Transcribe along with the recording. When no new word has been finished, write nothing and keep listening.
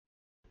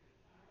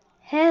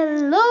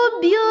Hello,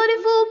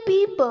 beautiful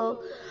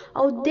people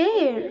out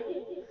there.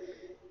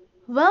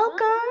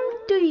 Welcome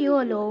to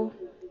YOLO.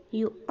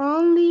 You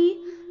only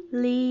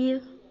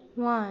live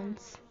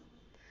once.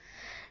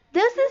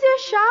 This is your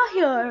Shah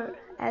here,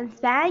 and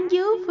thank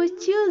you for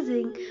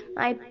choosing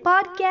my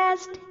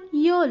podcast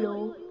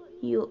YOLO.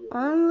 You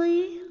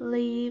only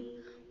live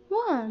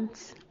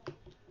once.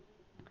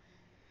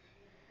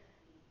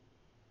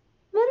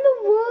 When the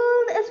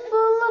world is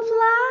full of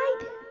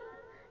light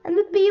and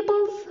the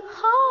people's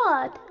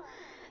heart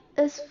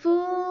is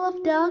full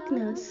of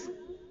darkness,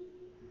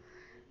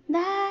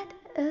 that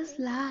is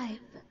life.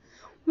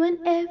 When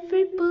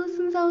every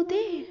person out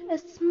there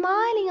is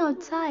smiling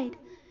outside,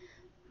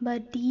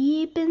 but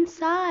deep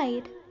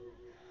inside,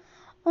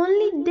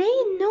 only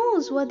they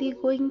knows what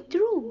they're going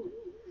through.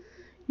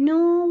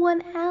 No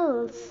one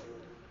else.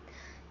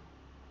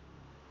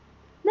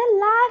 The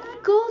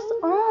life goes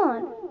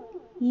on,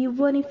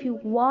 even if you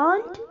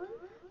want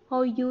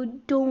or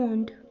you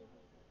don't.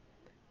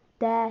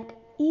 That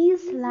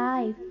is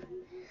life.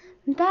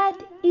 That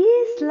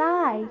is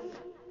life.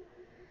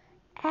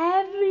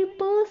 Every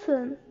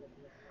person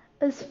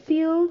is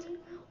filled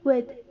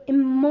with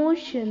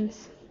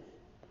emotions.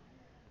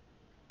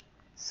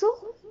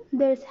 So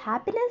there's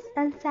happiness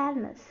and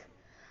sadness,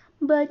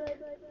 but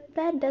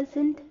that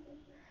doesn't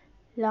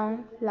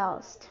long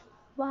last.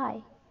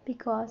 Why?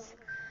 Because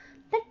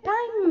the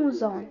time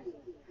moves on.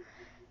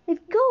 It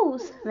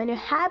goes when you're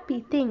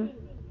happy thing,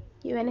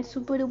 you're in a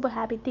super duper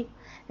happy thing.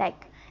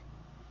 Like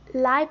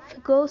life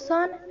goes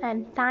on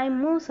and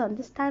time moves on.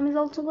 This time is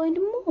also going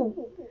to move.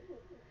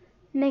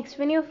 Next,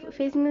 when you're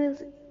facing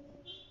this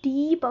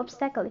deep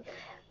obstacle,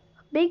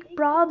 big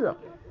problem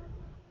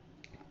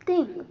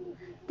thing,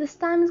 this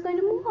time is going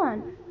to move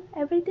on.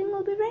 Everything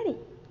will be ready.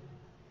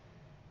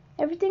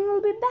 Everything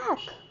will be back.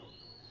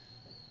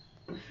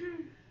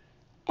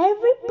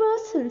 Every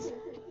person's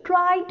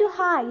try to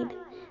hide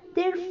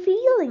their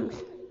feelings.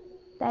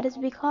 That is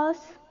because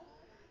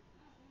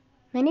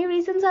many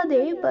reasons are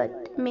there,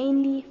 but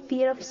mainly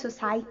fear of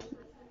society.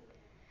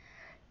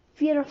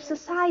 Fear of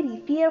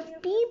society, fear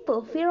of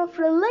people, fear of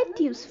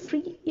relatives,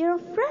 fear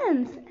of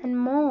friends, and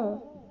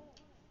more.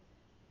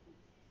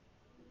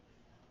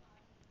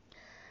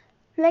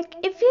 Like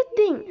if you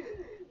think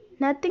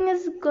nothing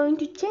is going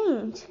to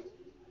change,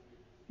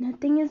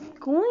 nothing is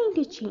going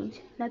to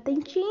change.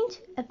 Nothing change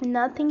if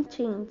nothing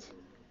change.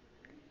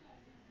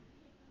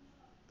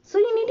 So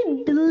you need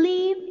to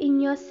believe in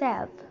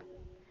yourself.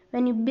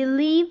 When you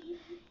believe,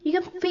 you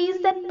can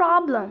face that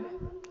problem.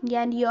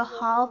 And you're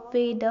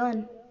halfway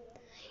done.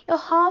 You're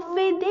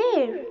halfway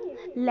there.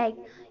 Like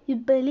you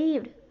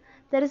believed.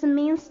 That is the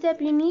main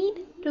step you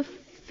need to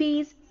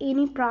face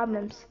any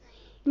problems.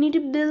 You need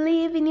to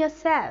believe in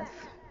yourself.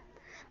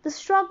 The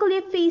struggle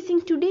you're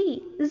facing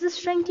today is the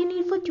strength you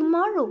need for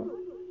tomorrow.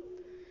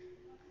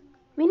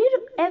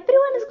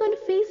 Everyone is going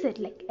to face it.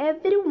 Like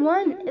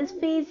everyone is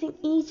facing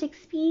each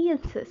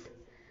experiences.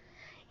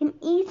 In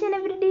each and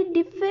every day,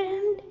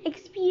 different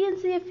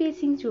experiences you're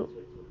facing through.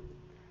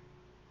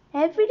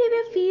 Every day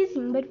we're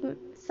facing, but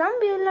some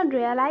we will not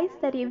realize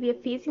that we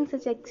are facing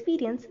such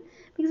experience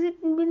because it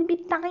will be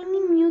tiny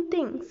new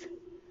things.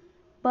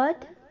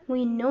 But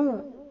we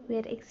know we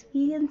are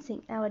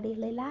experiencing our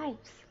daily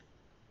lives.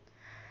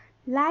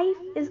 Life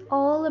is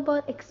all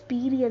about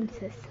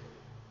experiences.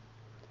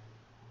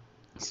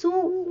 So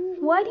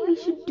what you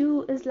should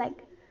do is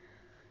like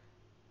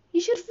you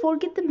should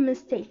forget the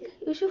mistake.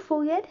 You should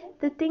forget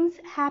the things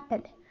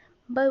happened.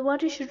 But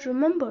what you should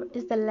remember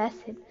is the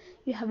lesson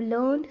you have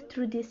learned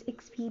through these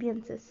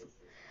experiences.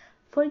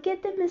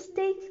 Forget the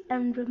mistakes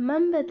and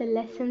remember the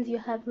lessons you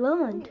have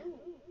learned.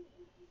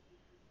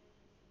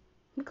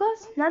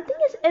 Because nothing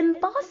is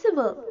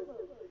impossible.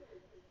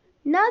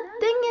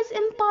 Nothing is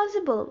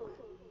impossible.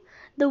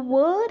 The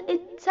word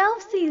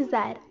itself says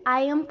that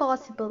I am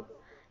possible.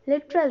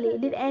 Literally,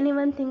 did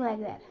anyone think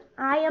like that?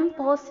 I am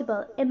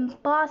possible.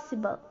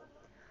 Impossible.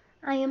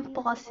 I am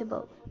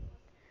possible.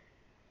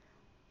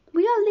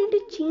 We all need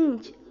to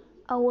change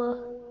our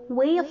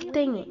way of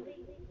thinking.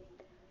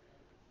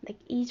 Like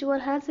each one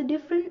has a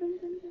different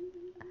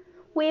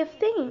way of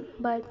thinking,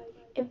 but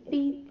if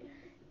we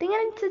think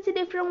in such a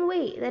different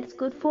way that's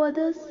good for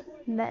others,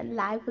 then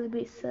life will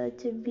be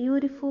such a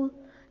beautiful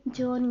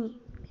journey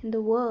in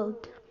the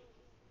world.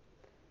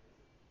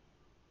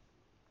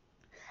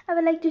 I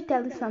would like to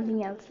tell you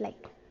something else,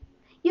 like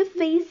you're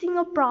facing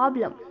a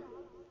problem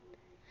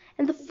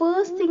and the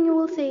first thing you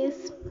will say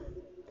is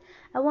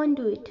I won't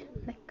do it.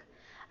 Like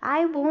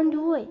I won't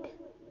do it.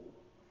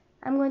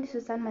 I'm going to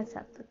suicide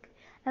myself. Like,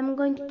 I'm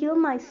going to kill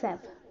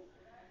myself.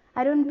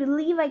 I don't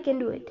believe I can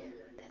do it.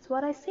 That's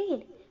what I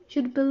said. You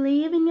should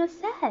believe in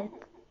yourself.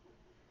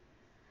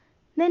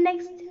 Then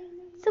next,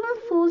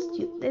 someone forced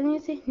you. Then you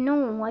say,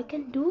 no, I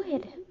can do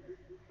it.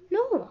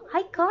 No,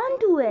 I can't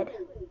do it.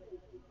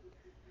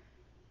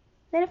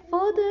 Then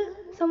further,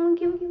 someone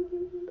give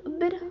a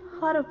bit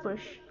harder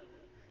push.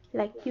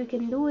 Like, you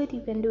can do it,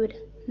 you can do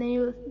it.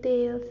 Then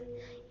they'll say,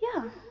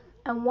 yeah,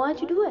 I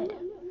want you to do it.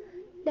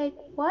 Like,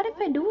 what if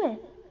I do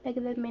it? Like,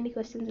 that many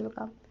questions will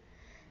come.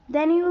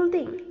 Then you will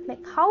think,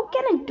 like, how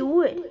can I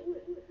do it?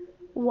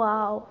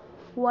 Wow,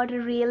 what a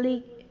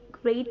really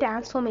great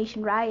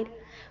transformation, right?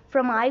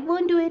 From I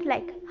won't do it,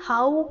 like,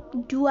 how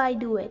do I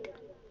do it?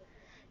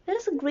 That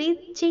is a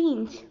great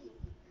change.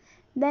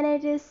 Then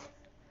it is,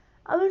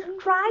 I will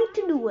try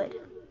to do it.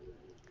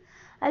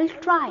 I'll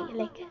try,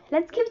 like,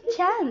 let's give a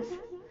chance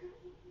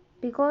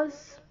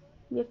because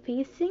we're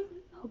facing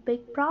a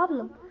big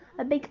problem,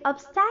 a big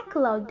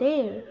obstacle out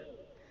there.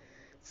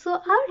 So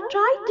I'll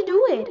try to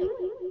do it.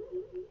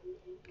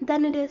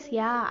 Then it is,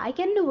 yeah, I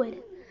can do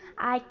it.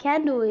 I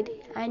can do it,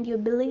 and your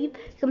belief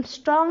becomes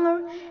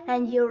stronger,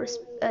 and your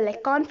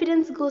like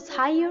confidence goes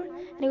higher,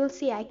 and you will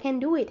say, I can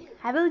do it.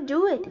 I will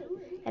do it.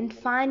 And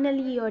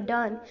finally, you're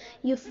done.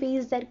 You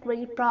face that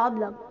great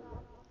problem.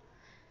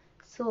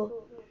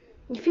 So,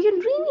 if you can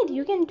dream it,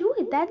 you can do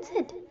it. That's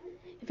it.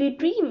 If you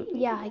dream,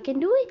 yeah, I can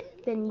do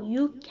it, then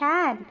you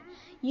can.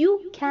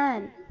 You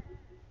can.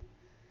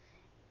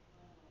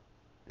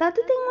 The other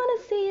thing I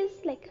want to say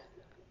is like,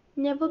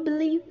 never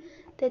believe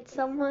that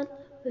someone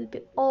will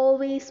be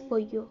always for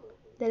you.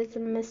 There is a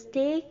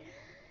mistake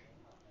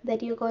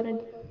that you're gonna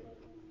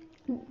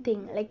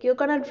think, like you're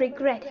gonna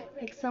regret,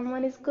 like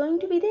someone is going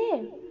to be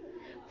there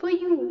for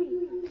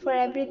you for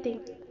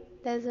everything.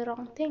 That's the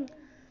wrong thing.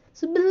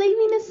 So believe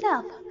in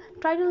yourself.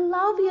 Try to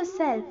love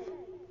yourself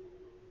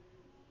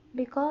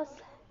because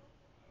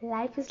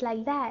life is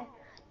like that.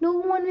 No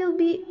one will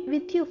be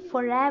with you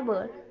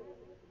forever.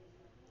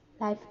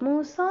 Life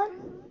moves on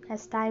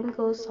as time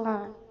goes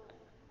on.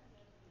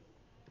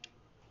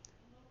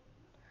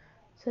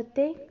 So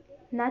think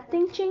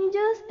nothing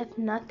changes if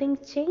nothing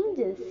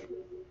changes.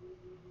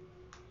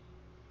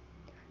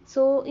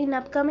 So in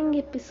upcoming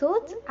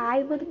episodes,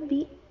 I will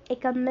be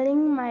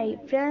accompanying my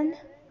friend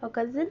or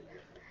cousin,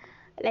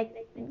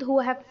 like who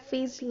have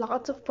faced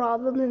lots of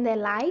problems in their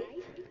life,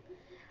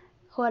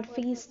 who have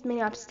faced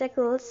many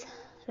obstacles,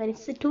 many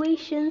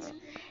situations.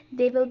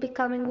 They will be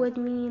coming with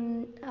me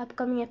in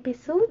upcoming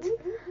episodes.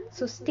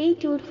 So stay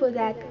tuned for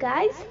that,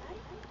 guys.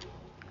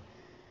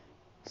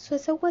 So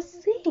as I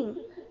was saying,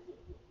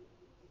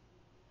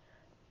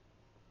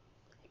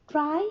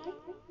 try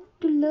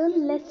to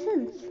learn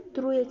lessons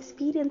through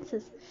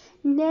experiences.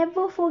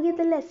 Never forget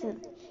the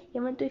lesson,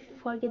 even if you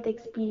forget the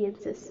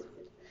experiences.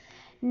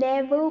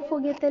 Never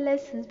forget the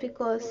lessons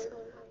because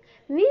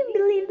we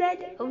believe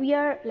that we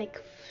are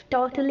like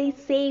totally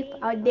safe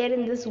out there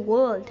in this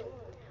world.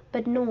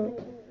 But no,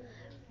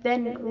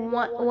 when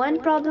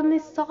one problem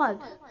is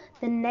solved,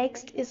 the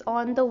next is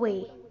on the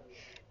way.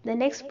 The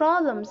next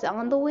problem is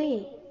on the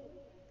way.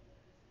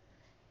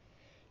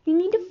 You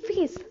need to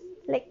face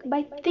like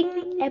by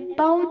thinking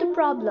about the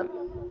problem.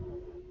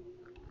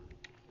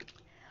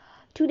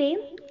 Today,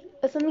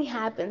 something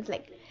happens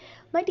like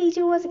my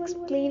teacher was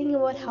explaining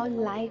about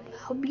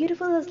how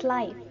beautiful is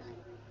life.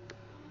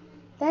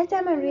 That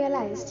time I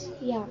realized,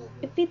 yeah,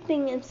 if we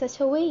think in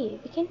such a way,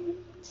 we can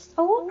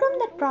overcome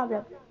that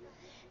problem.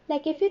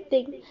 Like if you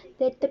think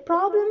that the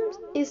problem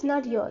is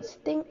not yours,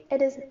 think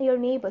it is your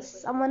neighbor's,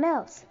 someone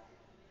else.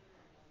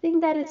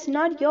 Think that it's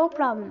not your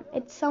problem,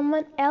 it's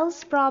someone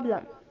else's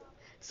problem.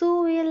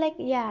 So we're like,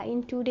 yeah,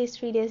 in 2 days,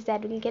 3 days,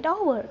 that will get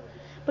over.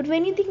 But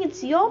when you think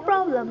it's your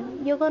problem,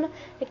 you're gonna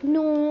like,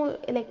 no,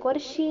 like what a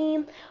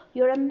shame,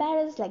 you're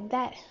embarrassed like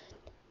that.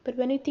 But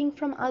when you think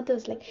from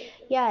others, like,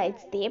 yeah,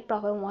 it's their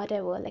problem,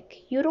 whatever,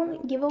 like you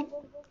don't give a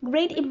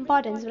great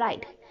importance,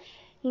 right?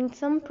 In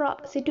some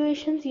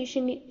situations, you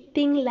should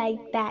think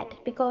like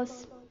that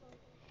because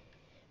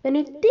when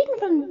you think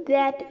from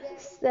that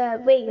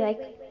way,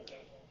 like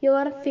you're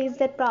gonna face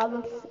that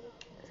problem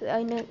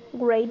in a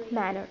great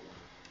manner.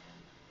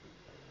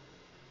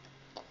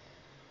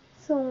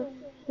 So,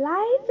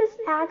 life is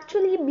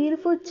actually a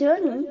beautiful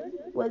journey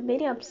with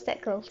many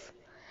obstacles.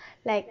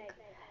 Like,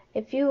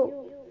 if you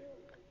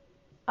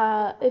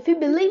if you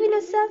believe in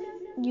yourself,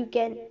 you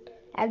can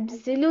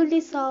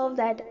absolutely solve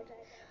that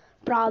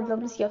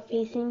problems you're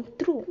facing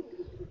through.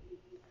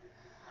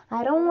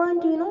 I don't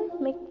want to,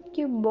 make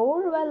you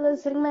bored while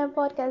listening my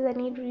podcast. I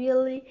need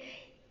really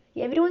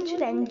everyone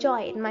should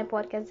enjoy it, my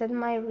podcast. That's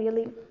my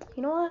really,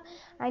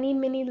 I need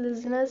many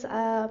listeners.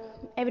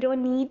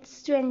 Everyone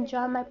needs to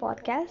enjoy my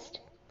podcast.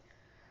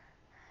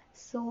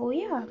 So,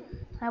 yeah,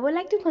 I would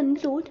like to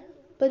conclude,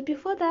 but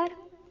before that,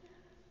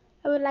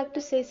 I would like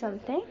to say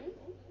something.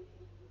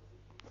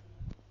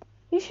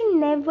 You should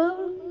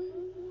never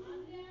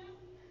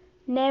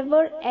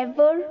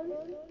ever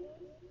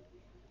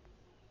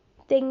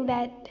think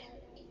that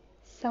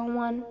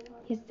someone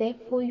is there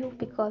for you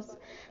because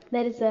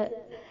there is a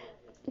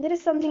there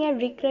is something I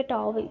regret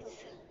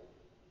always.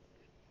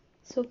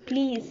 So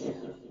please,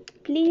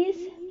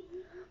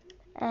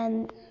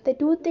 and the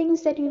two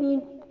things that you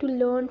need to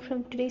learn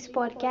from today's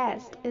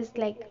podcast is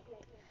like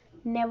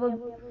never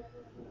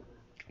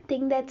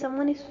think that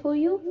someone is for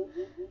you.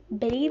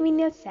 Believe in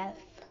yourself.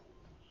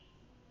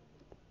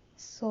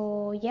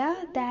 So,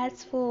 yeah,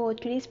 that's for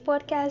today's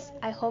podcast.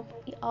 I hope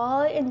you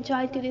all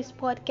enjoyed today's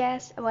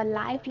podcast, our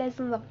life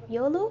lessons of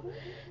YOLO.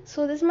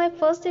 So, this is my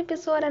first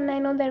episode, and I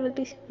know there will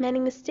be many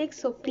mistakes,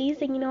 so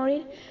please ignore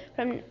it.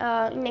 From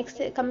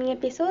next coming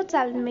episodes,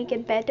 I'll make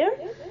it better.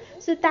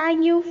 So,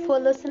 thank you for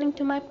listening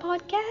to my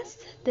podcast.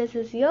 This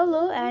is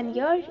YOLO, and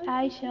your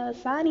Aisha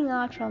signing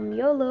out from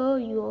YOLO.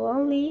 You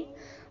only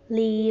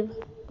live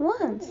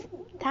once.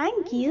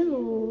 Thank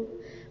you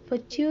for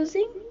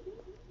choosing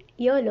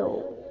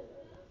YOLO.